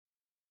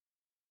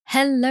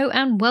Hello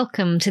and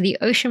welcome to the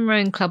Ocean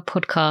Rowing Club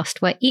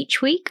podcast, where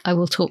each week I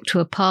will talk to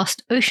a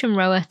past ocean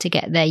rower to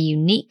get their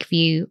unique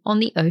view on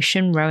the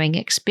ocean rowing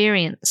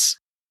experience.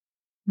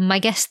 My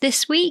guest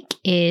this week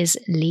is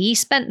Lee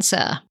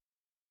Spencer.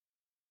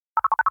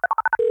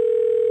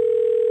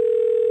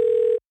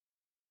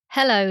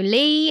 Hello,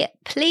 Lee.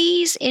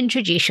 Please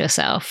introduce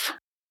yourself.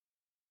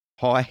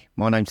 Hi,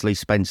 my name's Lee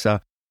Spencer,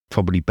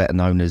 probably better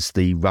known as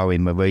the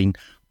Rowing Marine.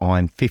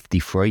 I'm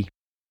 53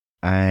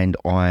 and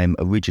I'm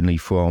originally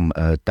from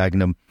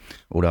Dagenham,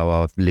 although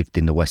I've lived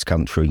in the West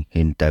Country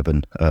in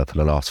Devon for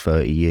the last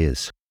 30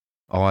 years.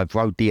 I've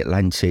rowed the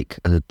Atlantic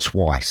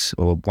twice,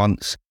 or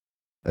once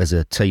as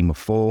a team of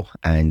four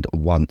and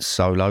once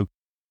solo.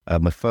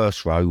 My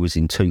first row was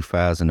in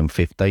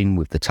 2015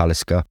 with the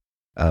Talisker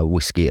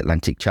Whiskey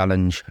Atlantic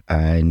Challenge,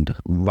 and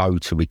Row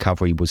to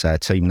Recovery was our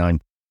team name.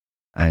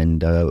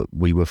 And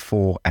we were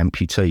four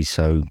amputees,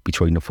 so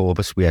between the four of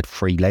us, we had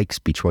 3 legs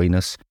between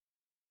us.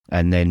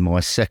 And then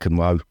my second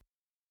row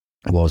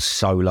was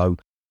solo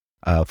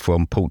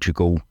from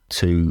Portugal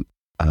to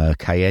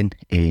Cayenne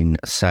in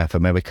South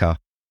America.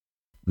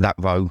 That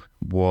row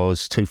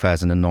was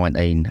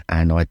 2019,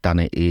 and I'd done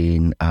it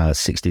in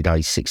 60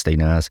 days,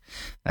 16 hours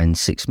and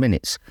 6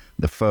 minutes.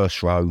 The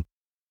first row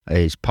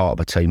as part of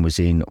a team was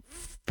in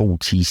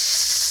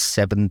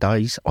 47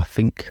 days, I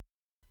think.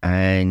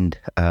 And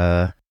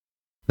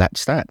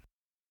that's that.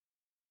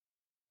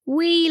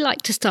 We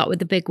like to start with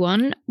the big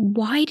one.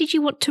 Why did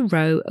you want to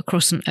row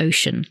across an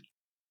ocean?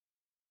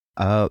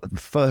 The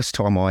first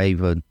time I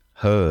even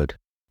heard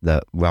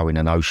that rowing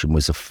an ocean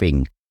was a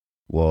thing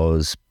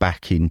was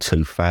back in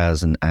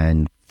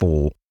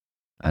 2004,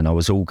 and I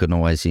was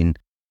organising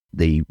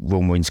the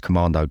Royal Marines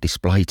Commando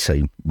display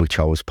team, which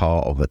I was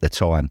part of at the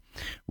time.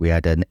 We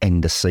had an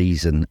end of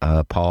season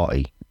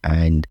party,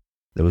 and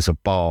there was a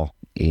bar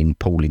in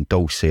Poole in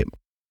Dorset,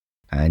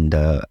 and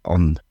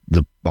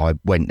I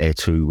went there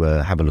to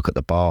have a look at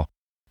the bar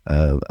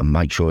and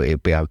make sure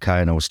it'd be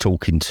okay. And I was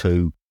talking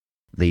to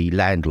the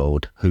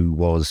landlord, who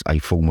was a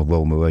former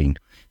Royal Marine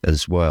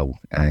as well.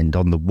 And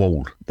on the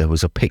wall, there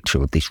was a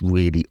picture of this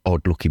really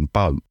odd-looking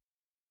boat.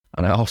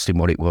 And I asked him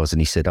what it was, and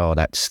he said,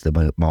 that's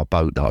my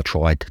boat that I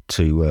tried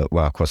to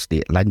row across the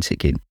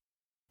Atlantic in.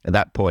 At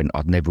that point,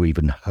 I'd never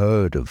even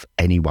heard of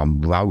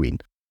anyone rowing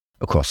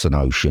across an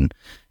ocean.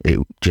 It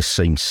just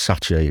seemed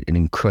such an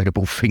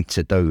incredible thing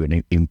to do,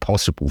 an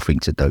impossible thing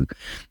to do.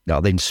 I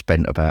then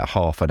spent about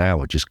half an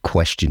hour just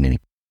questioning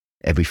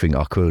everything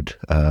I could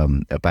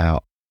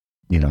about,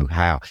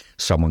 how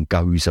someone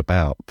goes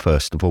about,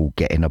 first of all,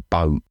 getting a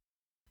boat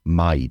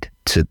made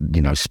to,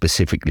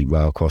 specifically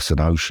row across an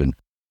ocean,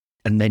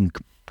 and then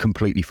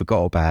completely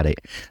forgot about it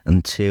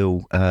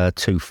until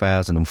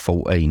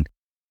 2014.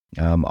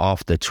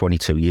 After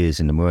 22 years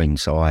in the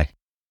Marines, I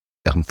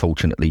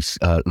unfortunately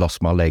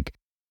lost my leg.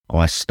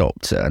 I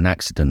stopped at an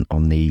accident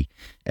on the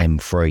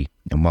M3,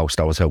 and whilst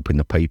I was helping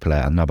the people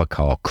out, another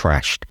car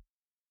crashed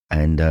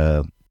and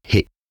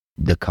hit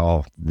their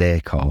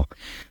car,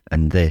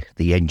 and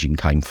the engine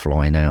came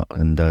flying out,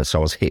 and so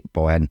I was hit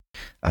by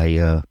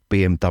a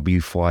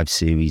BMW 5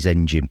 Series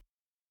engine.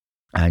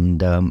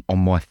 And on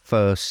my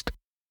first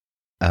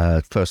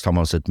time I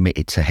was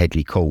admitted to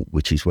Headley Court,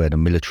 which is where the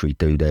military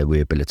do their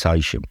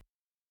rehabilitation,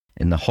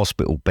 in the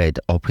hospital bed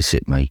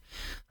opposite me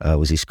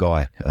was this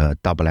guy,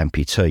 double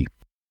amputee,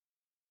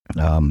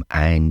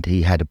 and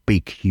he had a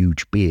big,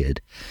 huge beard,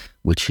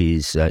 which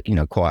is,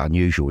 quite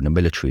unusual in the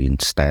military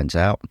and stands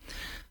out.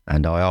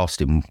 And I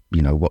asked him,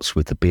 what's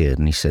with the beard?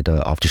 And he said,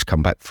 I've just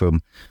come back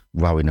from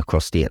rowing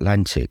across the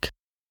Atlantic.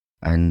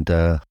 And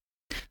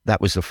that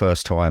was the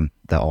first time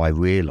that I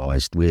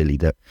realised, really,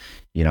 that,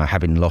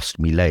 having lost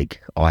my leg,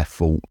 I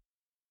thought,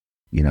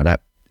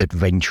 that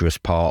adventurous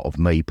part of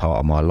my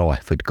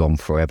life had gone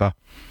forever.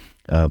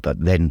 But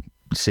then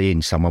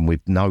seeing someone with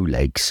no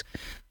legs,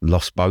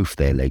 lost both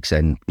their legs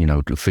and,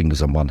 the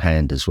fingers on one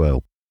hand as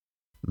well,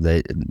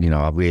 I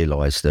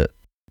realised that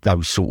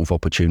those sort of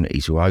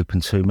opportunities were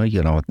open to me.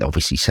 I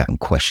obviously sat and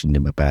questioned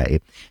him about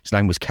it. His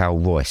name was Cal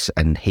Royce,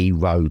 and he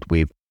rowed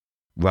with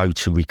Row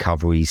to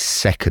Recovery's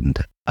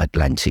second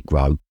Atlantic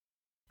row,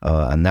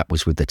 and that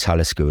was with the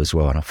Talisker as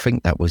well. And I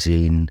think that was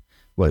it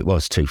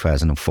was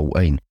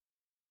 2014.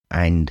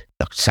 And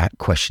I sat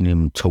questioning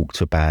him, talked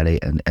about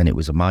it, and it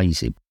was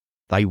amazing.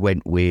 They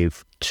went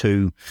with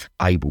 2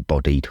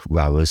 able-bodied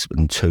rowers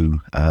and 2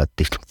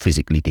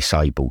 physically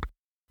disabled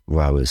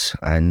rowers,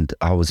 and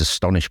I was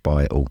astonished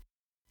by it all.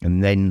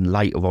 And then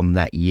later on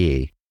that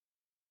year,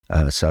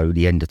 so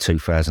the end of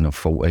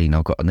 2014,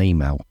 I got an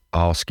email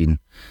asking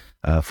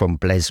from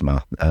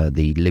Blesma,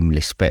 the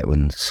Limbless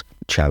Veterans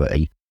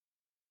charity,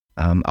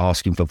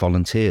 asking for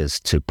volunteers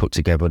to put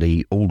together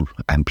the all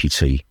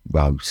amputee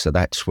row. So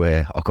that's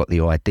where I got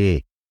the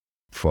idea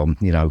from,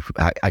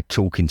 I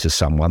talking to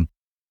someone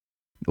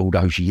all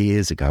those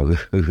years ago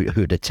who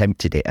had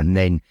attempted it. And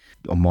then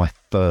on my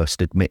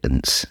first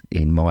admittance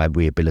in my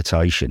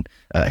rehabilitation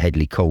at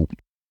Headley Court,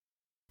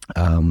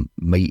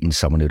 meeting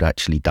someone who'd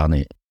actually done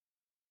it.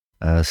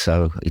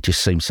 So it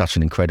just seemed such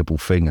an incredible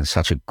thing and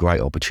such a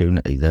great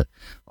opportunity that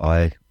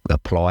I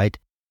applied.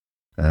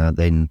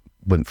 then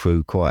went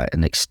through quite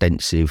an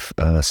extensive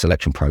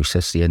selection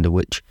process, the end of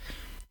which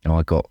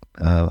I got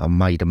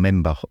made a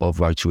member of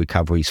Road to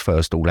Recovery's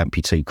first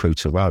all-amputee crew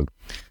to row.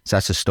 So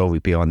that's the story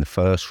behind the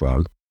first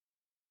row.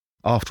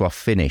 After I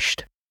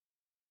finished,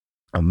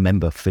 I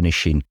remember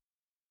finishing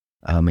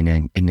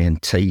in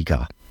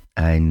Antigua,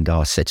 and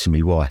I said to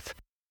my wife,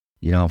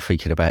 I'm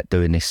thinking about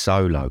doing this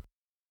solo.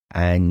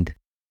 And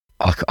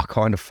I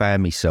kind of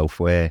found myself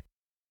where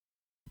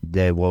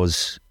there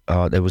was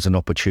an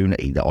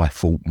opportunity that I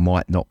thought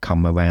might not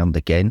come around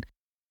again.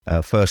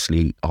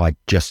 Firstly, I'd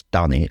just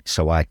done it,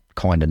 so I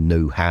kind of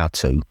knew how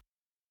to.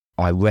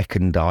 I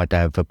reckoned I'd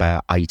have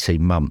about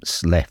 18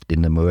 months left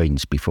in the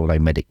Marines before they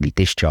medically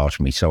discharged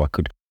me, so I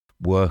could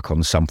work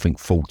on something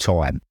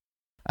full-time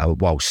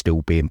while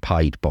still being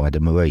paid by the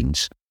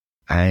Marines.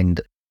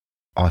 And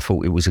I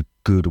thought it was a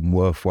good and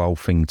worthwhile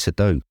thing to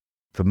do.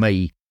 For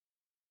me,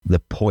 the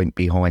point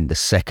behind the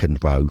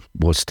second row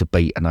was to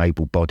beat an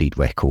able-bodied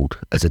record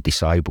as a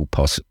disabled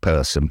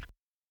person,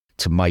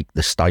 to make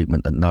the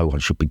statement that no one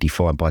should be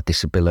defined by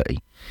disability.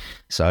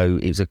 So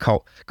it was a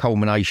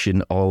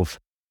culmination of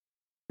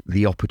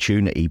the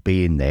opportunity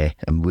being there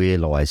and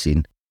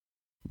realising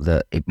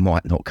that it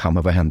might not come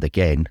around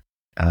again,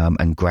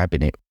 and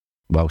grabbing it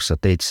whilst I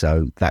did.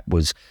 So that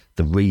was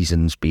the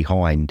reasons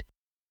behind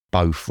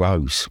both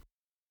rows.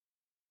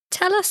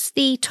 Tell us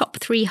the top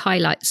 3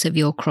 highlights of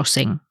your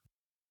crossing.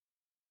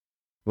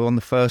 Well, on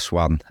the first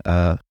one,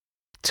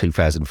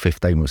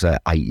 2015 was 8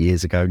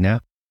 years ago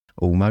now,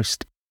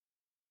 almost.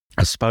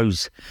 I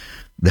suppose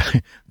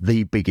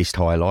the biggest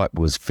highlight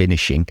was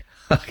finishing.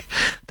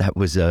 That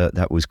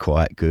was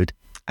quite good.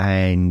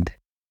 And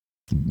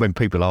when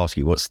people ask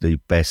you what's the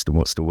best and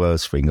what's the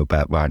worst thing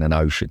about rowing an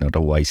ocean, I'd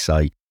always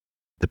say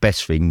the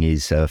best thing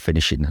is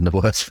finishing and the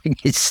worst thing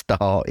is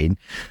starting.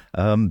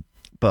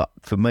 But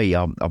for me,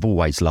 I've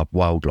always loved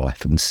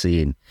wildlife and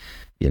seeing,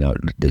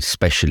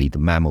 especially the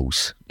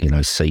mammals,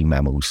 sea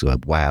mammals,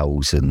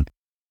 whales and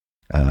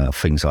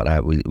things like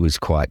that was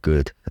quite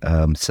good.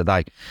 So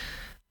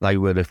they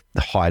were the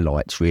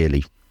highlights,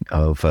 really,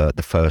 of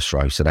the first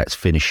row. So that's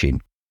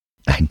finishing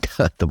and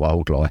the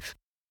wildlife.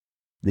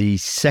 The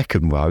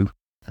second row,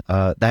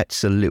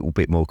 that's a little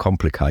bit more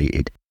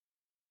complicated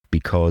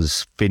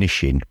because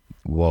finishing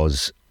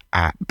was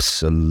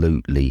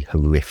absolutely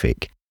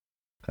horrific.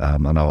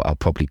 And I'll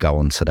probably go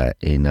on to that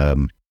in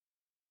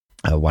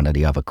one of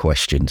the other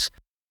questions.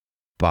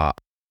 But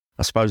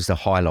I suppose the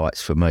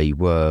highlights for me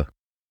were,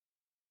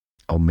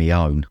 on my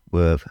own,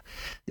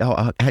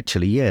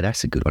 actually, yeah,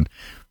 that's a good one.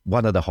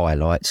 One of the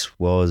highlights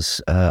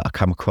was I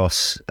come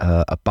across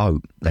a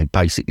boat. They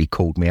basically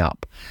called me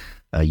up.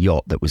 A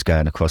yacht that was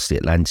going across the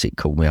Atlantic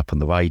called me up on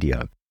the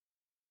radio.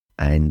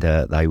 And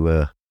they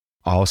were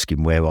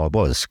asking where I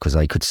was because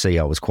they could see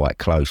I was quite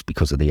close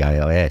because of the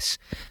AIS,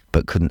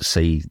 but couldn't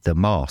see the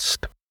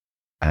mast.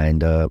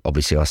 And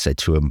obviously I said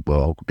to them,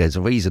 well, there's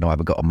a reason I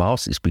haven't got a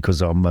mast. It's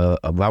because I'm a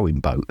rowing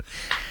boat.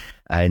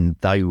 And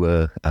they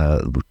were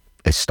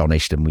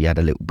astonished, and we had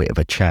a little bit of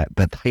a chat.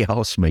 But they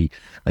asked me,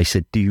 they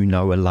said, do you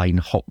know Elaine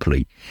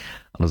Hopley?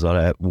 And I was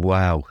like,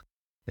 wow.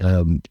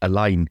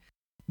 Elaine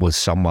was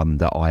someone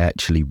that I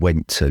actually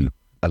went to.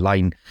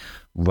 Elaine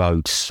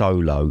rowed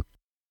solo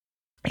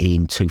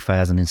in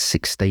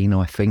 2016,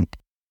 I think.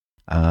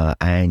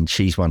 And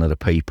she's one of the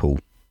people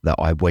that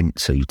I went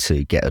to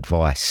get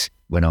advice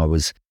when I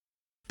was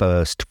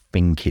first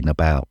thinking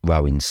about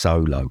rowing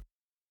solo.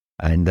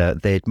 And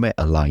they'd met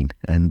Elaine,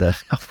 and I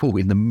thought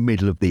in the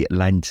middle of the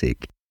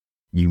Atlantic,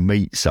 you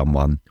meet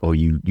someone or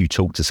you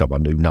talk to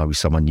someone who knows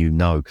someone you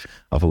know.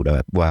 I thought,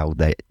 wow,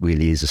 that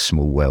really is a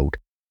small world.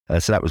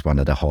 So that was one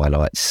of the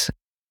highlights.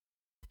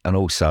 And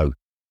also,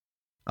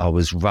 I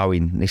was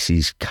rowing, this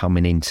is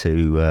coming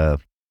into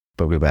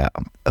probably about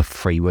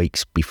 3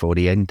 weeks before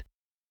the end.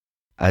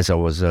 As I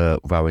was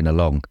rowing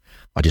along,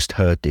 I just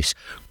heard this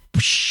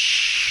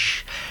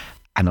whoosh,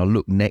 and I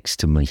looked next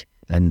to me,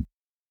 and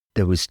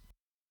there was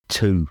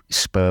 2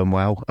 sperm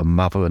whale, a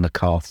mother and a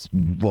calf,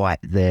 right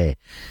there.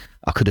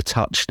 I could have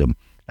touched them.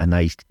 And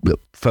they,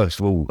 first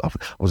of all, I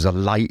was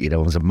elated, I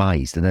was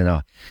amazed, and then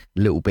a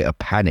little bit of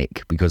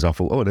panic because I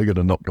thought, oh, they're going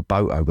to knock the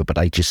boat over, but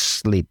they just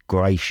slid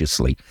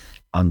graciously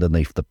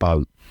underneath the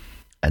boat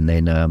and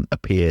then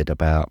appeared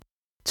about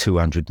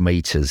 200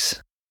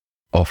 metres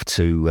off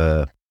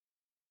to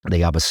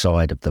the other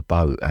side of the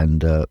boat,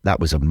 and that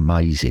was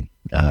amazing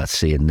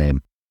seeing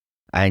them.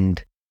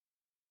 And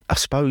I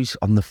suppose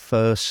on the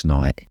first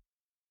night,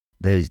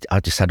 I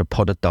just had a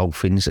pod of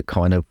dolphins that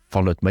kind of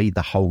followed me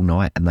the whole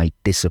night, and they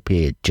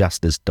disappeared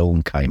just as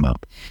dawn came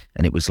up.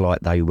 And it was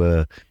like they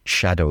were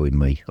shadowing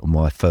me on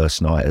my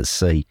first night at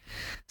sea.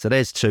 So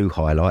there's 2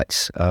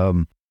 highlights.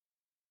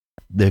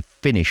 The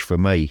finish for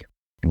me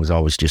was I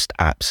was just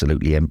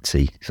absolutely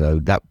empty. So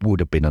that would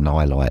have been an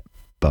highlight,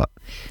 but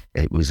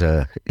it was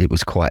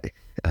quite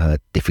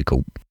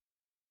difficult.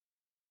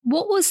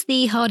 What was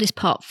the hardest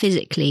part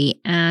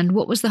physically, and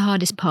what was the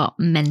hardest part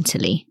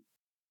mentally?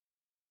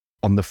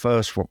 On the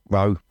first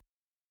row,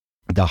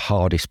 the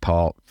hardest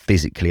part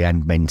physically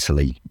and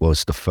mentally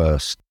was the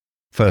first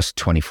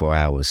 24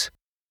 hours.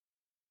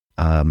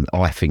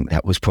 I think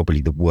that was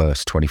probably the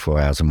worst 24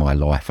 hours of my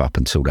life up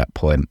until that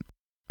point.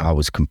 I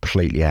was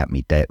completely out of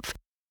my depth,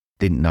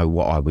 didn't know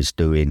what I was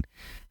doing,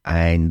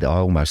 and I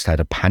almost had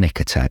a panic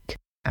attack.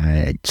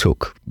 It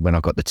took, when I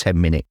got the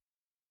 10-minute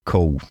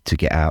call to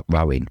get out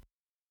rowing,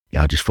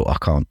 I just thought, I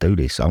can't do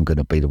this. I'm going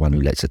to be the one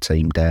who lets the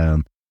team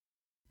down.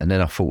 And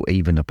then I thought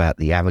even about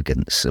the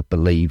arrogance of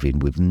believing,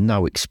 with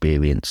no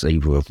experience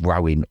either of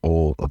rowing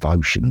or of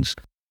oceans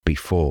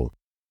before,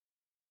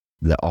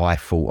 that I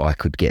thought I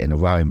could get in a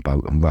rowing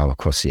boat and row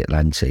across the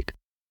Atlantic.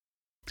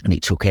 And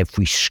it took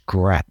every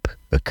scrap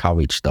of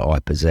courage that I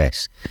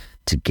possess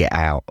to get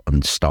out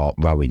and start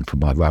rowing for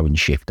my rowing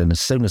shift. And as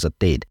soon as I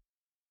did,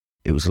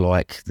 it was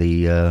like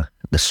the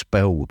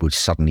spell was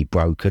suddenly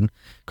broken,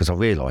 because I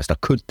realised I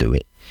could do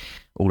it.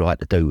 All I had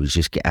to do was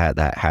just get out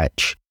that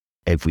hatch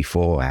every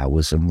 4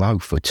 hours and row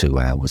for 2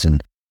 hours.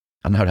 And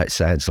I know that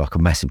sounds like a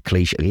massive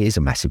cliche. It is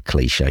a massive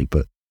cliche,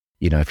 but,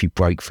 you know, if you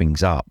break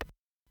things up,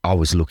 I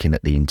was looking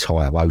at the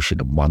entire ocean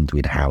and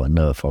wondering how on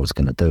earth I was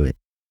going to do it.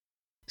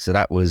 So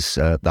that was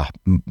the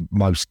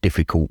most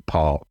difficult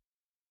part,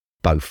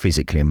 both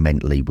physically and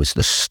mentally, was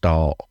the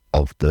start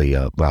of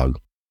the row.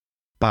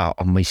 But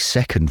on my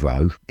second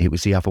row, it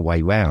was the other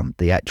way round.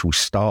 The actual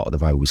start of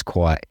the row was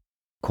quite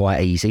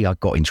easy. I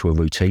got into a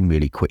routine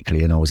really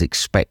quickly, and I was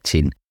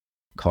expecting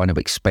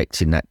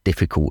that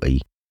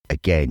difficulty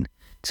again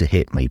to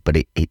hit me, but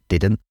it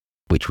didn't,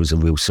 which was a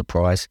real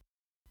surprise.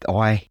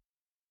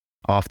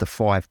 After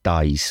 5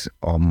 days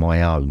on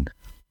my own,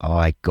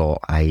 I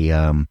got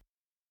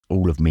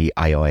all of me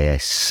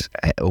AIS,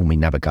 all my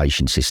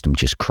navigation system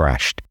just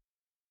crashed.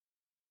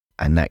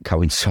 And that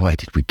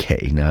coincided with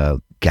getting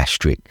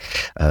gastric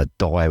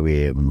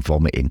diarrhea and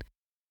vomiting.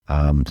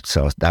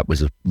 So that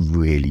was a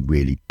really,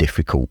 really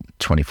difficult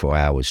 24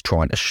 hours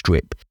trying to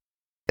strip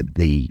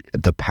the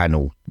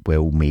panel where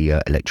all my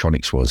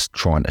electronics was,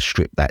 trying to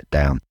strip that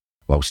down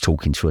whilst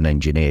talking to an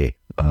engineer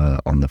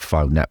on the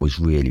phone. That was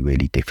really,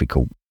 really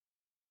difficult.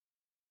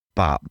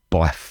 But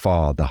by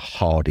far the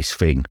hardest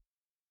thing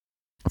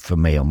for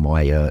me on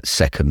my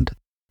second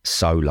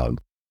solo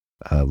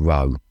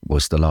row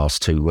was the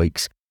last 2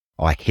 weeks.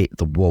 I hit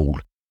the wall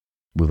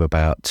with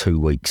about 2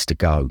 weeks to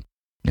go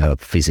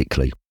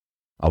physically.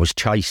 I was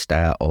chased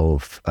out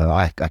of,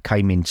 I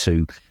came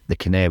into the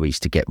Canaries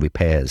to get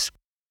repairs.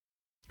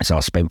 So I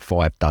spent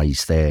 5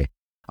 days there.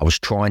 I was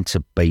trying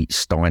to beat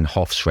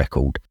Steinhoff's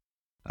record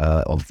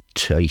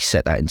he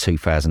set that in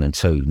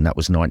 2002, and that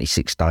was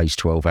 96 days,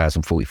 12 hours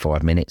and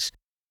 45 minutes.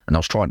 And I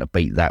was trying to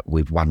beat that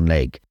with one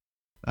leg.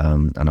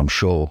 And I'm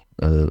sure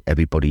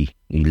everybody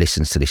who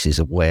listens to this is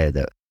aware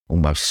that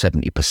almost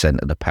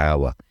 70% of the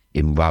power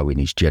in rowing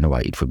is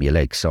generated from your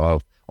legs.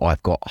 So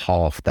I've got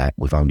half that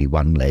with only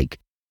one leg.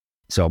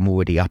 So I'm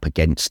already up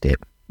against it,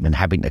 and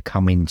having to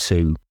come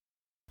into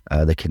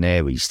the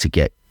Canaries to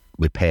get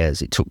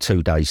repairs. It took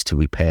 2 days to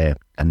repair,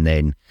 and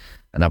then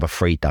another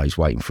 3 days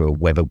waiting for a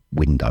weather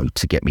window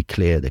to get me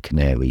clear the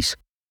Canaries.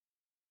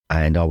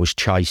 And I was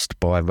chased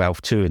by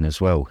Ralph Turin as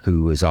well,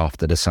 who was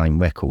after the same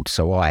record.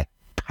 So I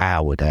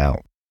powered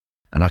out,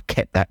 and I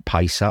kept that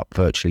pace up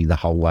virtually the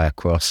whole way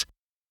across.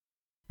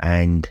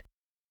 And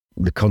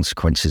the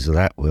consequences of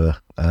that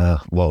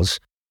was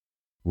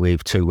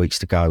with 2 weeks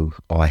to go,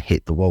 I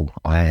hit the wall.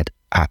 I had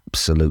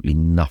absolutely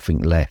nothing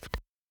left,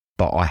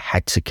 but I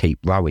had to keep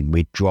rowing.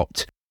 We'd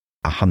dropped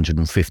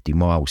 150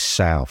 miles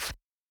south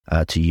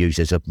to use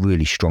as a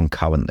really strong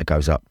current that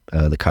goes up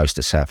the coast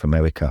of South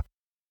America,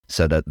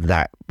 so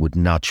that would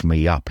nudge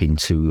me up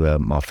into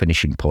my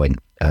finishing point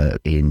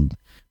in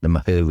the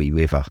Mahuri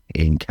River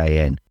in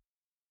Cayenne.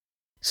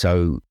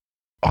 So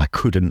I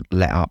couldn't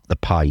let up the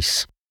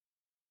pace.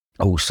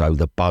 Also,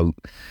 the boat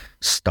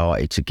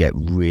started to get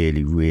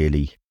really,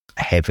 really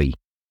heavy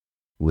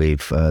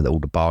with all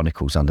the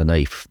barnacles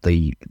underneath.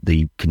 The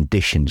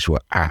conditions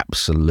were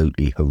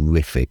absolutely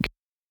horrific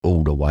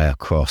all the way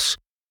across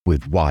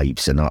with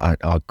waves. And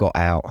I got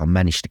out, I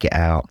managed to get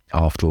out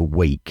after a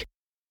week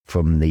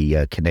from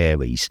the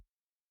Canaries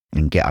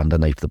and get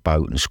underneath the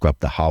boat and scrub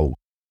the hull.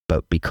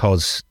 But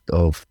because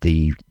of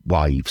the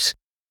waves,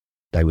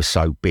 they were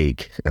so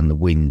big, and the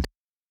wind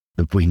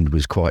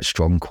was quite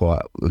strong,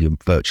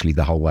 virtually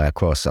the whole way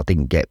across. I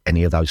didn't get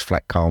any of those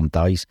flat calm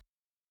days.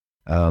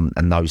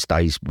 And those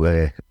days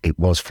where it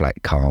was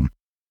flat calm,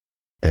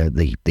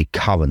 the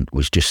current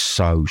was just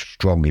so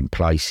strong in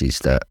places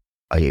that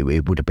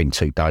it would have been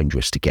too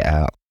dangerous to get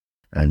out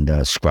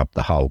and scrub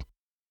the hull.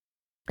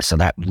 So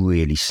that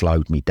really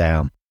slowed me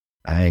down.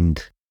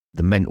 And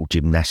the mental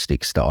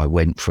gymnastics that I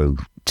went through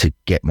to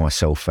get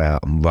myself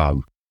out and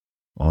row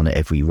on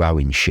every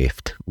rowing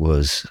shift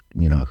was,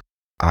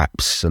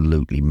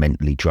 absolutely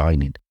mentally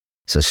draining.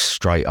 So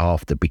straight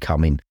after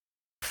becoming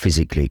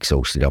physically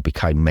exhausted, I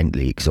became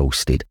mentally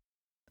exhausted.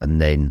 And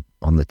then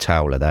on the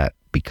tail of that,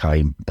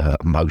 became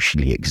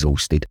emotionally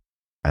exhausted.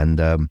 And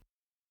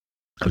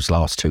those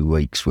last 2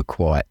 weeks were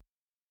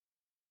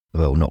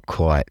not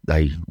quite,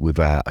 they,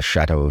 without a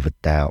shadow of a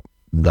doubt,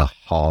 the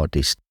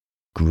hardest,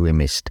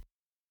 grimmest,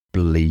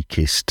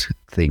 bleakest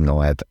thing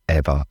I have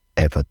ever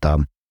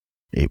done.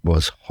 It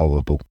was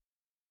horrible.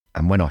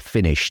 And when I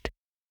finished,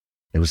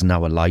 there was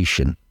no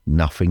elation,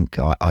 nothing.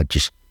 I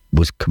just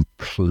was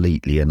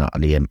completely and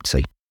utterly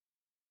empty.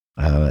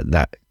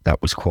 That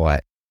was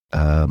quite,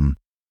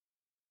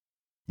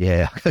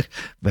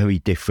 very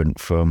different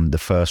from the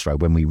first row.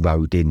 When we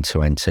rowed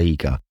into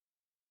Antigua,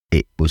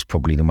 it was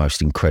probably the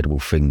most incredible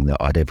thing that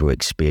I'd ever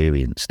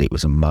experienced. It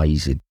was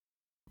amazing.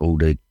 All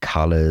the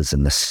colours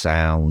and the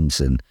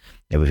sounds and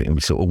everything. It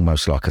was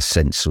almost like a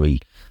sensory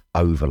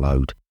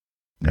overload.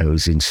 It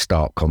was in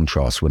stark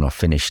contrast when I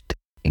finished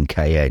in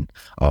Cayenne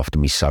after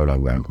my solo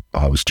row.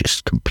 I was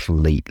just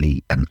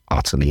completely and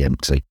utterly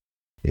empty.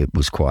 It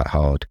was quite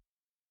hard.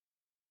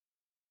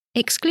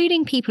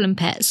 Excluding people and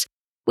pets,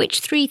 which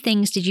 3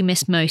 things did you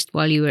miss most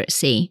while you were at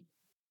sea?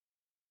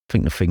 I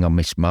think the thing I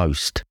miss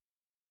most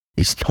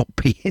is not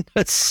being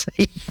at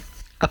sea.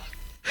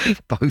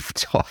 Both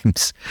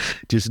times.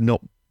 Just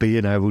not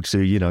being able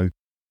to,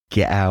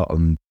 get out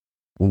and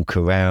walk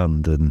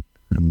around and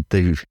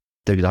do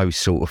those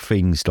sort of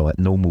things like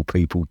normal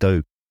people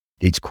do.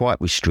 It's quite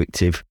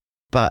restrictive.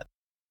 But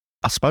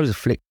I suppose the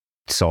flip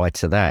side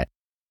to that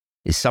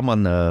is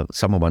someone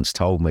once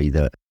told me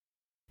that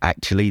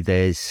actually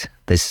there's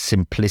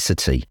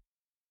simplicity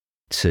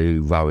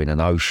to rowing an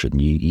ocean.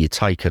 You're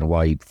taken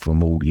away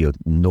from all your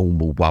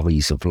normal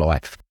worries of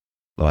life,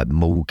 like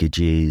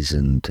mortgages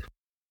and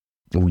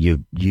all your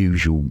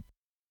usual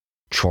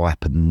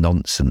tripe and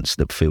nonsense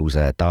that fills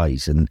our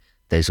days. And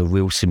there's a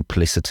real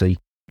simplicity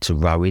to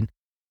rowing,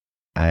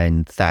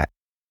 and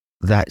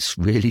that's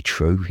really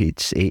true.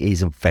 It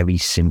is a very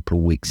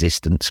simple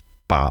existence,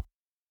 but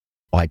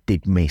I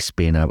did miss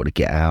being able to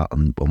get out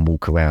and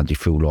walk around. You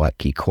feel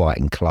like you're quite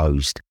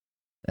enclosed,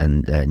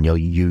 and your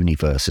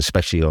universe,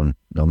 especially on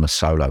a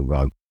solo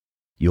row,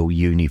 your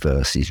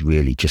universe is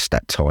really just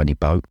that tiny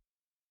boat.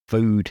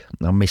 Food,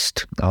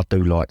 I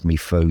do like me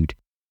food.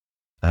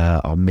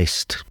 I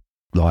missed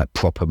like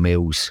proper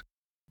meals.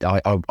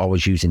 I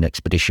was using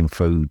Expedition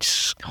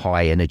Foods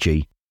high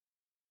energy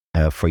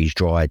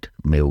freeze-dried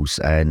meals,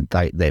 and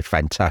they're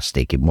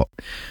fantastic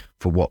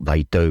for what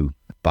they do.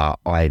 But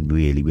I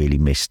really, really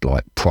missed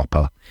like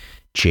proper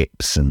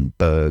chips and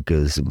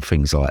burgers and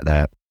things like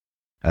that.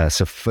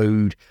 So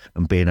food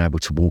and being able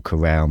to walk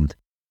around,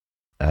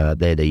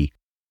 they're the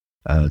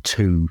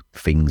 2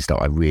 things that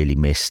I really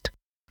missed.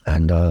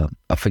 And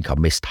I think I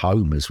missed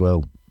home as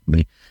well,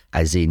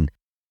 as in,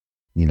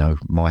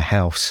 my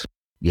house.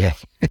 Yeah.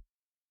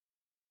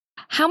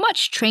 How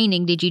much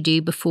training did you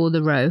do before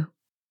the row?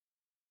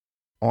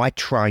 I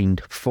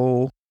trained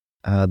for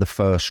the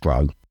first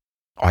row.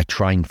 I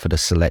trained for the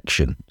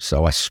selection.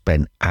 So I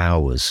spent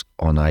hours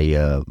on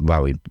a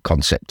rowing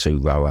Concept 2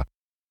 rower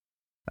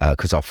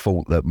because I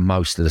thought that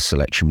most of the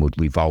selection would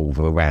revolve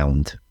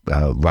around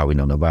rowing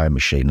on a rowing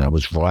machine. And I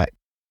was right.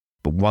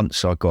 But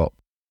once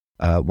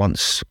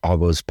I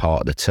was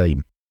part of the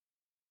team,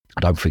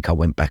 I don't think I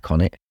went back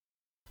on it.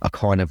 I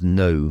kind of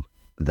knew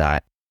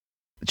that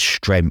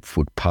strength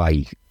would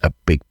play a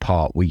big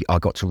part. I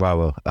got to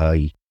row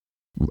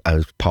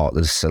as part of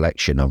the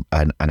selection of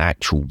an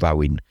actual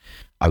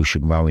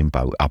ocean rowing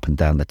boat up and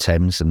down the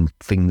Thames. And the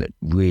thing that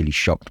really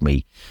shocked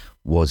me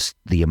was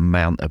the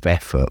amount of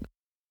effort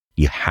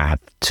you have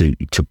to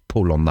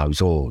pull on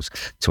those oars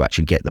to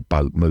actually get the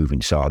boat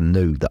moving. So I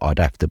knew that I'd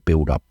have to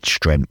build up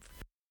strength.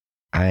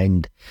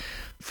 And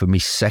for my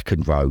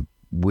second row,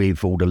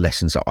 with all the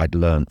lessons that I'd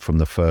learned from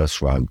the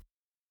first row,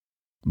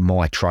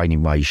 my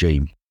training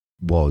regime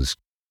was,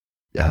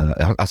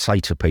 I say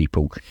to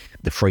people,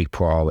 the 3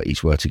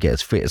 priorities were to get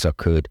as fit as I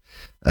could,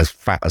 as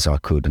fat as I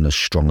could, and as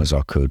strong as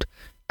I could.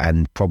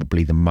 And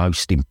probably the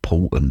most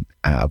important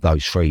out of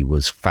those 3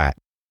 was fat,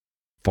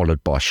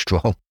 followed by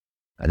strong,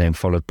 and then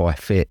followed by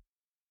fit.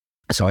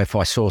 So if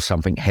I saw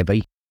something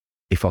heavy,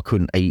 if I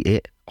couldn't eat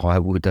it, I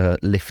would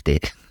lift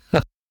it.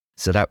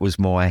 So that was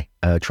my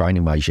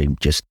training regime,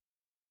 just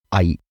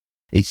ate.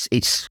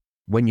 It's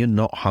when you're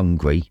not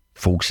hungry,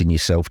 forcing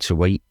yourself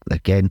to eat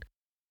again,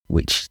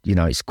 which,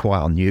 it's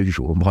quite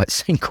unusual. It might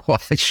seem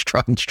quite a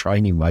strange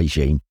training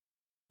regime.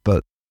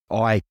 But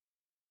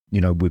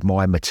with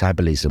my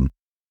metabolism,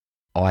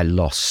 I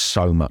lost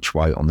so much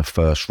weight on the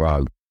first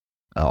row.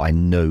 I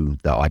knew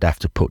that I'd have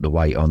to put the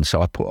weight on.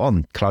 So I put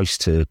on close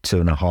to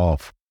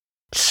 2.5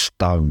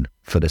 stone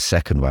for the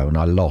second row, and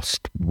I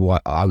lost over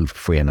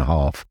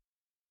 3.5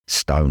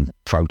 stone.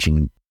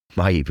 Approaching,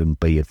 may even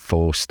be at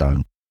 4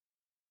 stone,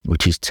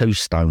 which is 2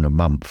 stone a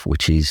month,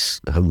 which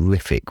is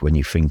horrific when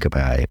you think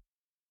about it.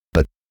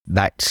 But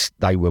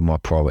they were my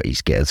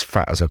priorities: get as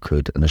fat as I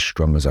could and as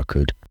strong as I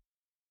could.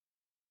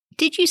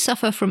 Did you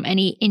suffer from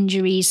any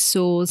injuries,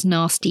 sores,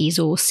 nasties,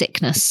 or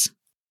sickness?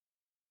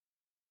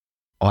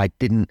 I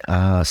didn't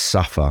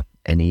suffer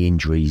any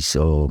injuries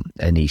or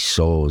any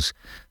sores,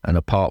 and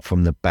apart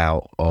from the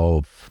bout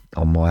on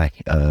my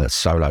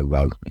solo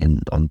row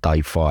on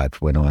day 5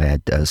 when I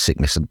had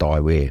sickness and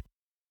diarrhea,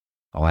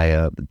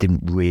 I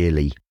didn't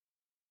really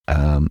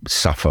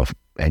suffer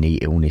any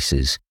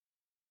illnesses.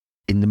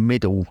 In the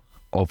middle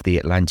of the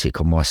Atlantic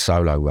on my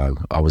solo row,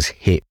 I was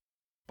hit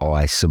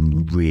by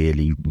some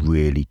really,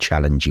 really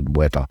challenging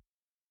weather.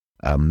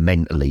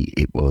 Mentally,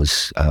 it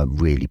was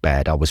really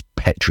bad. I was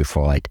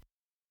petrified.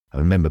 I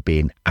remember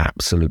being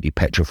absolutely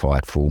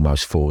petrified for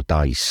almost 4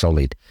 days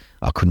solid.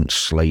 I couldn't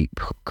sleep,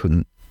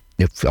 I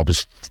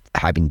was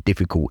having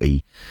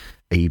difficulty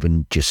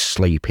even just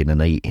sleeping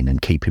and eating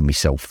and keeping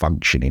myself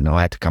functioning.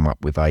 I had to come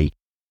up with a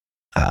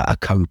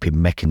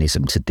coping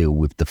mechanism to deal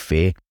with the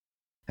fear,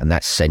 and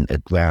that's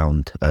centered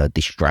around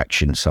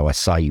distraction. So I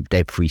saved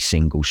every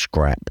single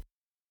scrap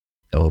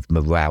of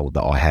morale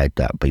that I had.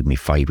 That would be my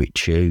favourite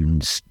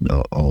tunes,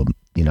 or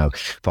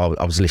if I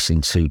was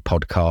listening to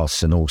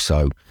podcasts and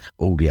also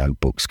audio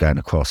books going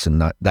across,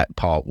 and that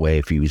part where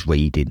if you was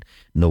reading,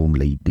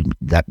 normally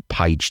that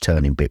page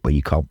turning bit where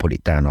you can't put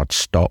it down, I'd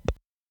stop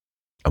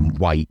and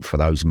wait for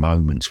those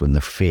moments when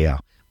the fear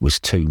was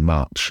too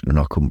much and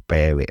I couldn't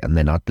bear it, and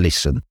then I'd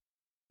listen,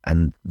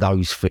 and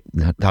those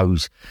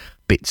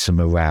bits of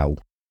morale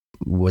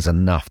was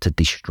enough to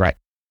distract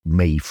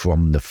me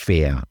from the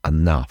fear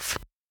enough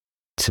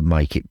to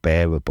make it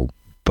bearable.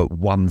 But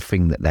one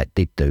thing that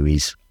did do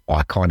is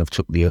I kind of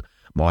took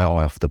my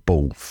eye off the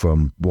ball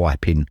from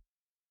wiping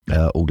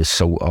all the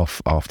salt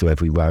off after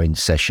every rowing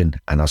session,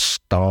 and I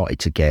started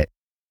to get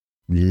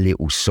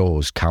little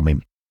sores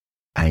coming,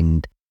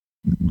 and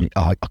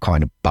I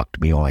kind of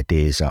bucked my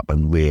ideas up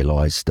and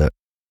realised that,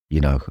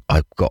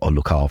 I've got to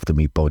look after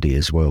my body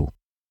as well.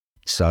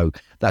 So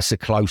that's the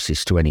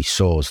closest to any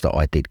sores that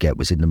I did get,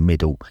 was in the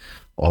middle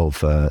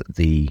of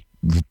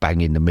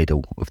bang in the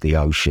middle of the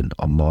ocean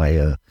on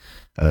my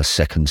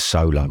second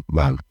solo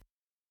row.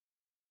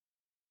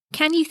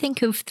 Can you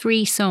think of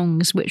 3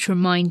 songs which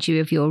remind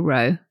you of your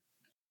row?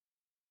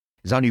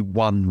 There's only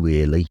one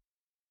really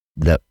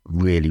that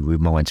really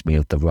reminds me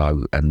of the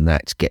row, and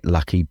that's Get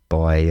Lucky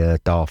by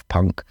Daft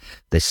Punk.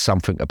 There's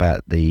something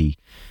about the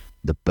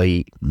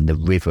beat and the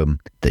rhythm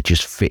that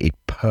just fitted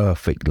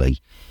perfectly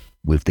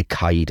with the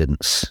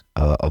cadence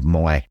of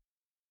my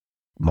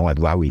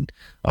rowing,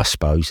 I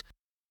suppose.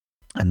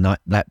 And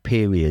that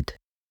period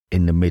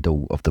in the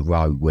middle of the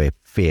row where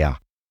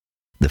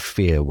the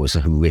fear was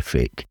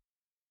horrific.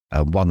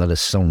 One of the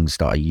songs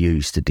that I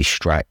used to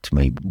distract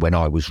me when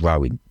I was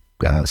rowing,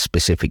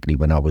 specifically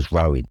when I was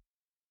rowing,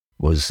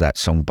 was that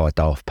song by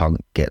Daft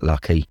Punk, Get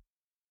Lucky.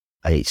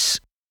 It's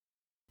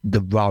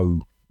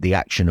the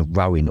action of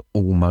rowing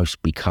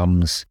almost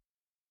becomes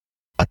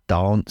a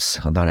dance.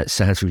 I know that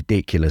sounds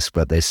ridiculous,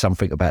 but there's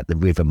something about the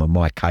rhythm of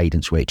my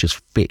cadence where it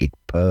just fitted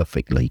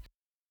perfectly.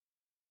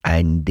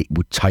 And it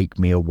would take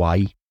me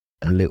away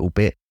a little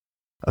bit.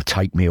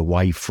 Take me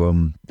away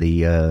from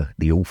the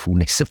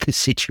awfulness of the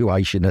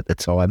situation at the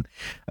time,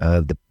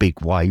 the big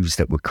waves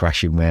that were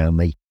crashing around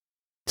me.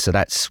 So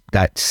that's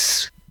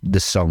the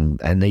song.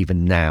 And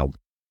even now,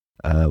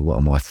 what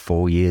am I,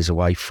 4 years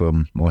away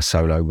from my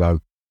solo row?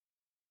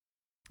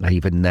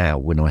 Even now,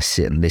 when I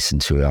sit and listen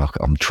to it,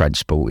 I'm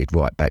transported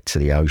right back to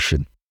the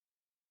ocean.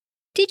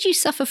 Did you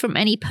suffer from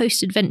any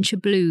post-adventure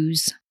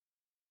blues?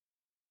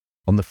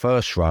 On the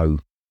first row,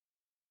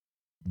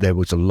 there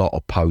was a lot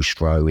of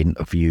post-row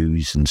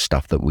interviews and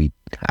stuff that we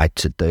had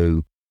to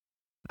do,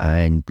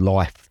 and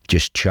life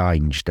just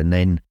changed. And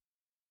then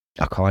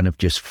I kind of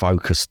just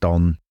focused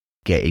on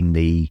getting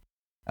the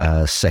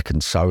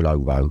second solo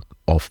row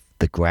off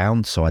the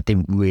ground. So I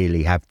didn't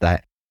really have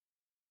that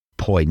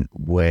point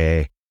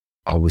where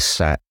I was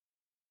sat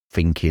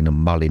thinking and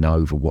mulling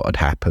over what had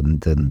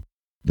happened and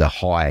the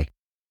high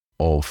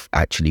of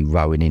actually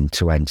rowing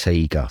into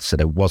Antigua. So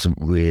there wasn't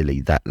really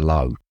that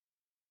low.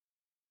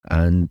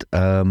 And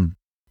on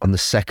the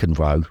second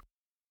row,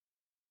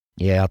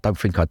 I don't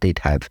think I did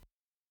have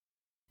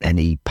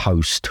any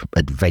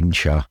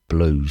post-adventure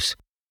blues.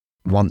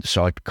 Once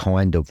I'd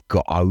kind of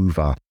got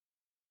over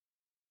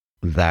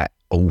that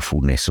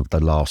awfulness of the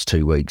last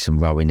 2 weeks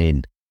and rowing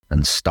in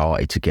and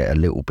started to get a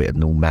little bit of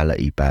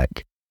normality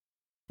back,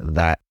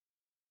 that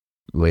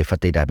if I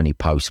did have any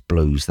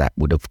post-blues, that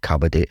would have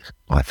covered it,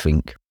 I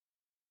think.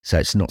 So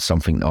it's not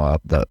something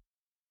that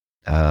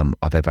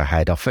I've ever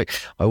had. I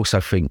also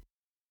think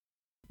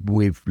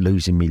with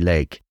losing my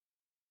leg,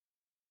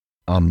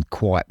 I'm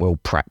quite well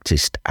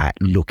practiced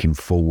at looking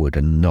forward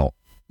and not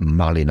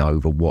mulling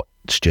over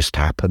what's just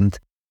happened.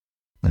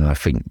 And I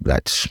think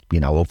that's,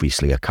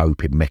 obviously a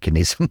coping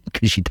mechanism,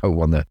 because you don't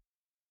want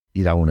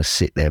to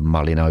sit there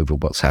mulling over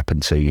what's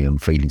happened to you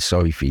and feeling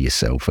sorry for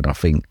yourself. And I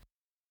think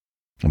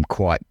I'm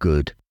quite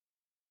good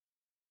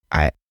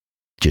at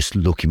just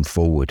looking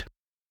forward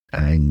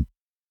and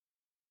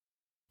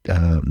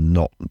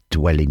not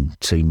dwelling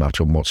too much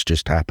on what's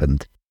just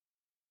happened.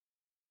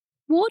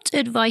 What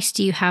advice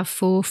do you have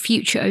for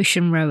future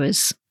ocean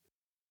rowers?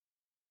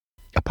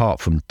 Apart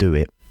from do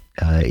it,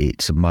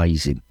 it's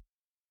amazing.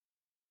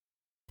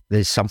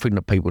 There's something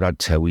that people don't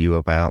tell you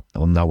about,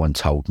 or no one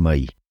told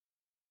me,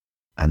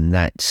 and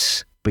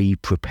that's be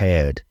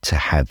prepared to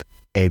have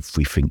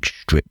everything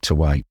stripped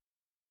away.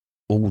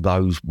 All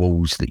those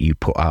walls that you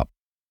put up,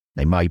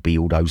 they may be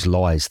all those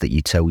lies that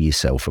you tell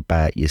yourself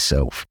about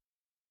yourself.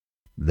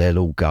 They'll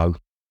all go.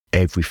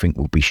 Everything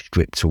will be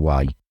stripped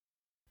away,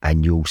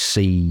 and you'll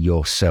see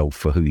yourself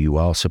for who you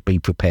are. So be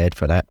prepared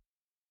for that.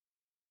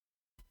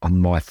 on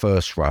my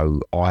first row,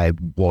 I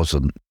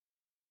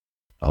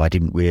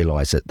didn't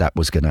realise that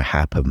was going to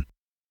happen.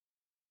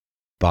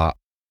 But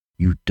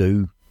you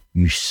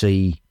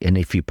see, and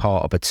if you're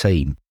part of a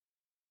team,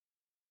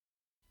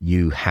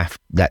 you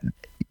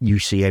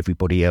see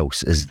everybody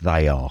else as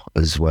they are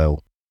as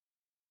well.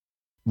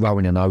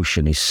 Rowing an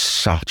ocean is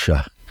such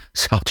a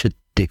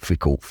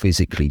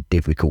physically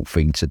difficult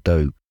thing to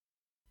do,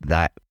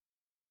 that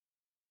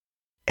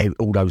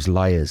all those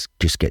layers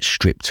just get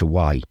stripped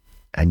away,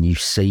 and you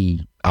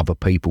see other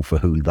people for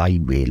who they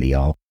really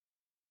are.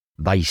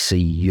 They see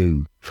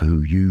you for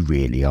who you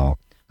really are,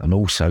 and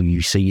also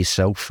you see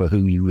yourself for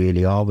who you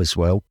really are as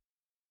well.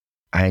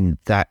 And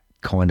that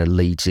kind of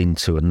leads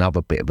into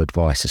another bit of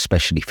advice,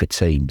 especially for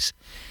teams,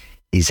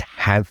 is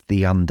have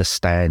the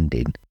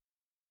understanding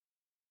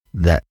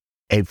that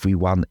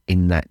everyone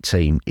in that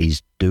team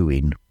is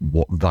doing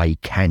what they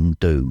can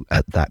do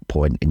at that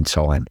point in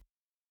time.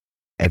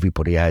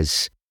 Everybody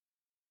has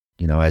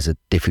a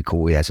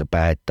difficulty, has a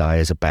bad day,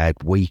 has a bad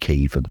week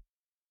even,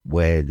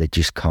 where they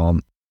just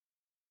can't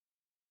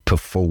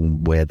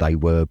perform where they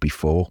were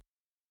before.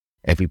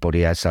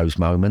 Everybody has those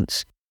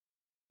moments,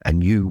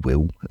 and you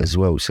will as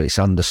well. So it's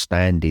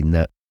understanding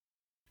that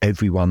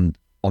everyone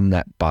on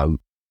that boat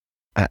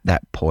at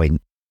that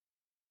point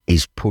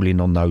is pulling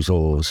on those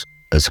oars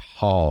as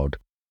hard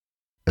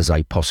as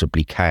they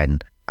possibly can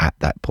at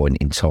that point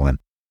in time.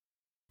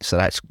 So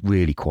that's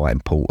really quite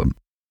important.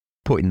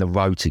 Putting the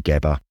row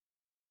together,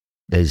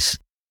 there's,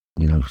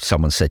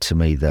 someone said to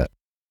me that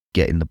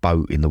getting the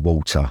boat in the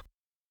water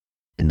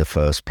in the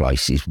first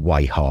place is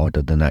way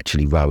harder than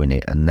actually rowing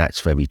it. And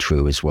that's very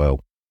true as well.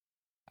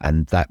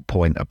 And that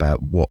point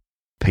about what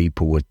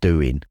people were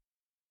doing,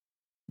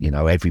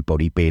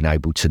 everybody being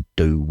able to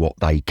do what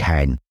they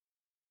can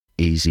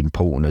is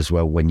important as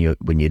well when you're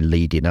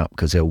leading up,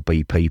 because there'll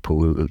be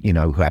people who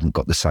haven't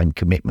got the same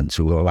commitments,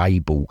 who are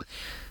able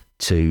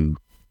to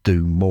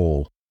do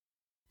more,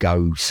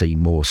 go see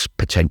more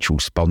potential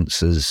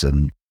sponsors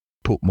and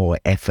put more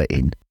effort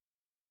in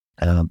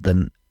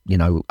than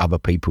other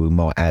people who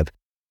might have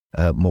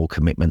more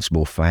commitments,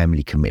 more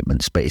family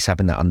commitments. But it's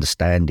having that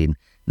understanding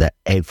that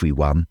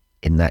everyone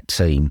in that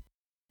team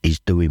is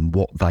doing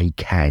what they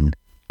can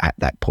at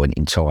that point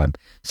in time.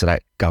 So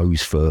that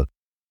goes for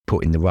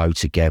putting the row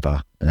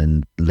together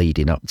and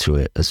leading up to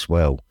it, as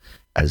well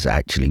as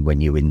actually when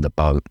you're in the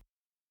boat.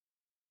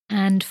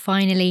 And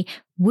finally,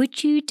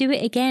 would you do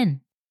it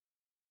again?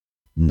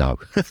 No.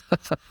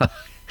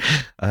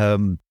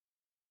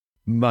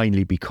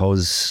 Mainly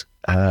because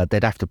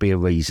there'd have to be a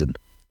reason.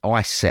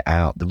 I set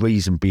out, the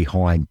reason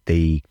behind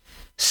the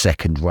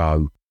second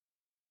row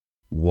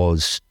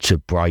was to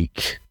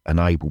break an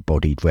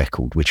able-bodied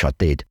record, which I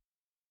did.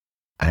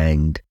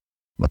 And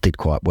I did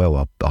quite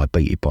well. I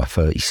beat it by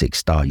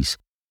 36 days.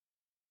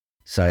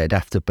 So it'd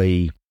have to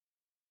be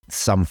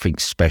something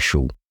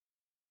special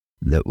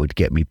that would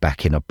get me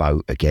back in a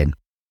boat again.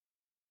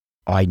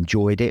 I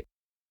enjoyed it.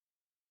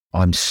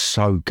 I'm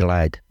so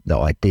glad that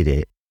I did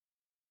it.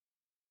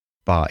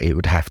 But it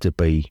would have to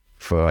be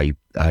for a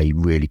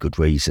really good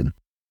reason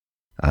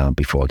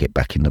before I get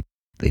back in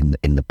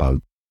the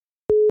boat.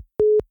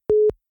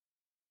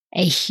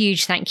 A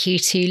huge thank you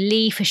to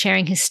Lee for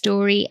sharing his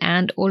story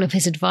and all of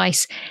his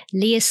advice.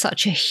 Lee is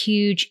such a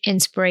huge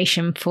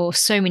inspiration for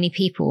so many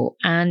people,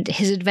 and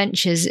his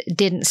adventures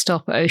didn't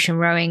stop at ocean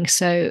rowing.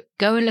 So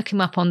go and look him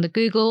up on the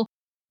Google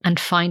and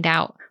find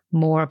out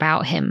more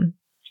about him.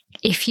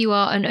 If you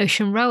are an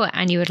ocean rower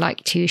and you would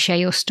like to share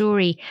your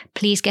story,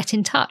 please get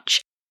in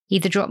touch.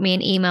 Either drop me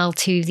an email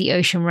to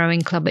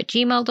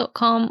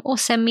theoceanrowingclub@gmail.com or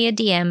send me a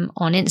DM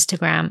on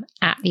Instagram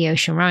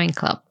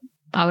 @theoceanrowingclub.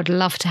 I would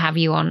love to have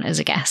you on as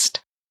a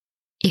guest.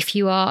 If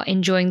you are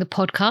enjoying the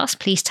podcast,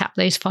 please tap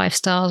those 5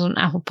 stars on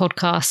Apple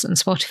Podcasts and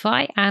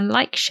Spotify, and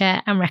like,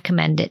 share, and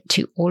recommend it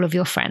to all of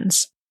your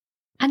friends.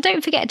 And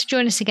don't forget to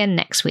join us again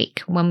next week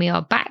when we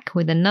are back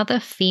with another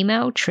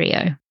female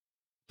trio.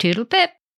 Toodle pip!